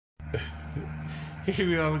Here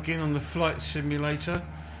we are again on the flight simulator,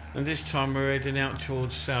 and this time we're heading out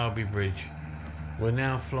towards Sowerby Bridge. We're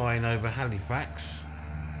now flying over Halifax.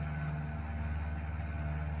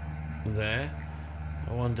 There.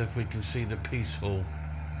 I wonder if we can see the Peace Hall.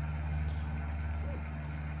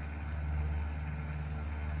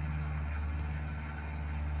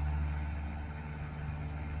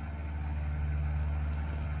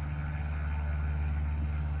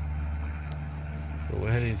 But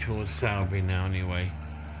we're heading towards Sowerby now anyway.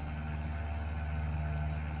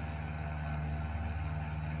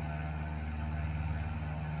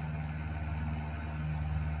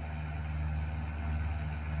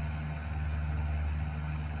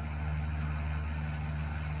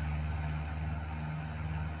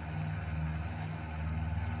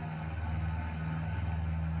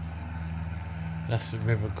 That's the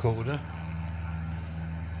river corridor.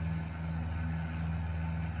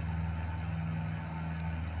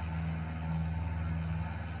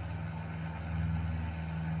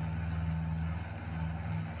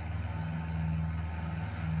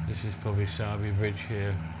 This is probably Sowerby Bridge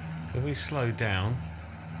here. If we slow down,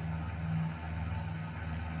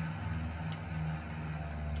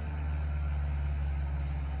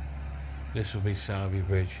 this will be Sowerby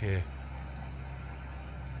Bridge here.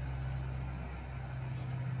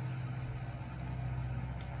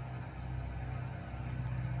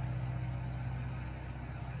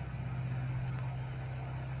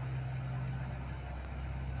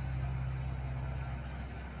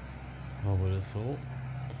 I would have thought.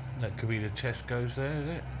 That could be the Tesco's there, is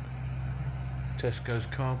it? Tesco's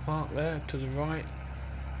car park there to the right.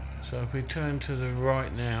 So if we turn to the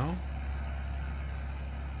right now,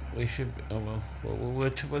 we should. Oh well,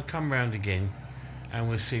 we'll come round again, and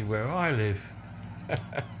we'll see where I live.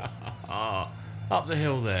 Up the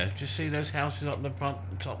hill there. Just see those houses up the front,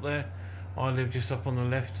 top there. I live just up on the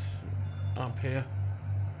left, up here.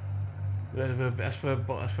 That's where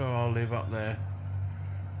I'll live, up there.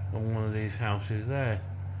 On one of these houses there.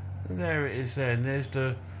 And there it is there, and there's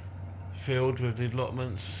the field with the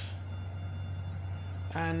allotments,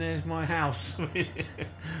 and there's my house.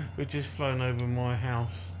 We've just flown over my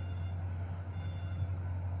house.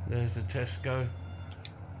 There's the Tesco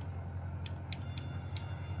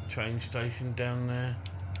train station down there.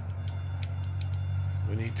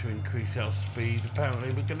 We need to increase our speed. Apparently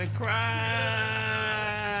we're going to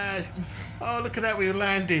crash. Oh, look at that, we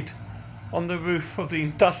landed on the roof of the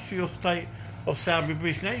industrial estate of Sowerby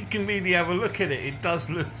Bridge. Now you can really have a look at it. It does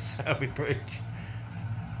look Sowerby Bridge.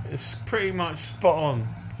 It's pretty much spot on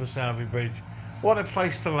for Sowerby Bridge. What a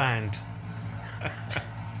place to land.